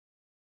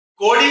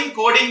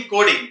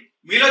Coding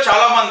మీలో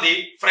చాలా మంది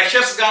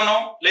ఫ్రెషర్స్ గానో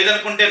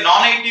లేదనుకుంటే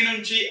నాన్ ఐటీ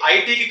నుంచి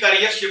ఐటీకి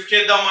కెరియర్ షిఫ్ట్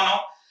చేద్దామనో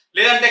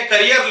లేదంటే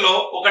కెరియర్ లో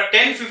ఒక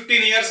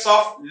 10-15 ఇయర్స్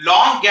ఆఫ్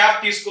లాంగ్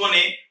గ్యాప్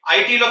తీసుకొని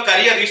ఐటీలో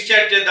కెరియర్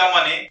రీస్టార్ట్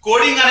చేద్దామని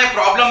కోడింగ్ అనే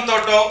ప్రాబ్లం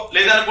తోటో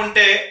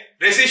లేదనుకుంటే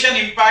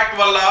రెసిషన్ ఇంపాక్ట్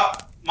వల్ల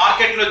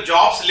మార్కెట్ లో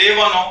జాబ్స్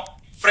లేవనో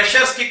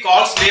ఫ్రెషర్స్ కి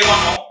కాల్స్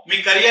లేవనో మీ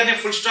కెరియర్ ని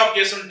ఫుల్ స్టాప్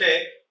చేసుంటే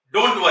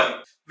don't worry.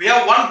 We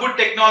have one good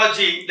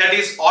technology, that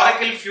is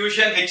Oracle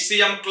Fusion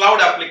HCM cloud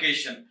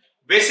application.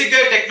 Basic గా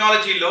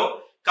టెక్నాలజీలో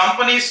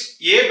కంపెనీస్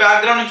ఏ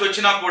బ్యాక్గ్రౌండ్ నుంచి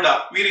వచ్చినా కూడా,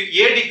 మీరు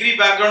ఏ డిగ్రీ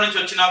బ్యాక్గ్రౌండ్ నుంచి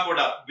వచ్చినా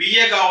కూడా,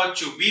 బిఏ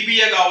కావచ్చు,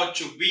 బీబీఏ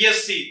కావచ్చు,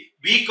 బిఎస్సి,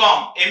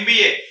 బీకామ్,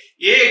 ఎంబీఏ,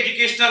 ఏ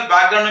ఎడ్యుకేషనల్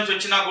బ్యాక్గ్రౌండ్ నుంచి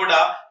వచ్చినా కూడా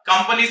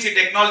కంపెనీస్ ఈ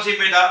టెక్నాలజీ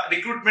మీద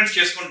రిక్రూట్మెంట్స్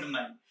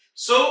చేసుకుంటున్నాయి.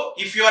 So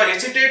if you are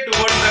hesitate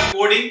towards the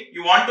coding,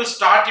 you want to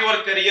start your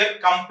career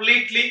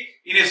completely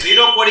in a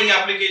zero coding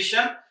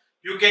application,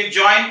 you can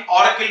join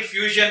Oracle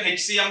Fusion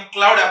HCM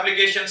Cloud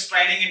Applications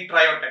Training in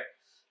Triotech.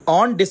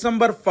 On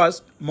December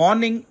 1st,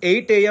 morning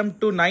 8 AM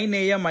to 9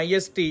 AM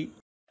IST,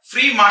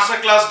 free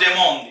masterclass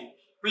demo only.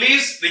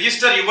 Please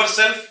register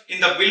yourself in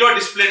the below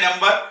display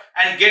number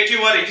and get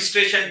your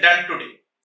registration done today.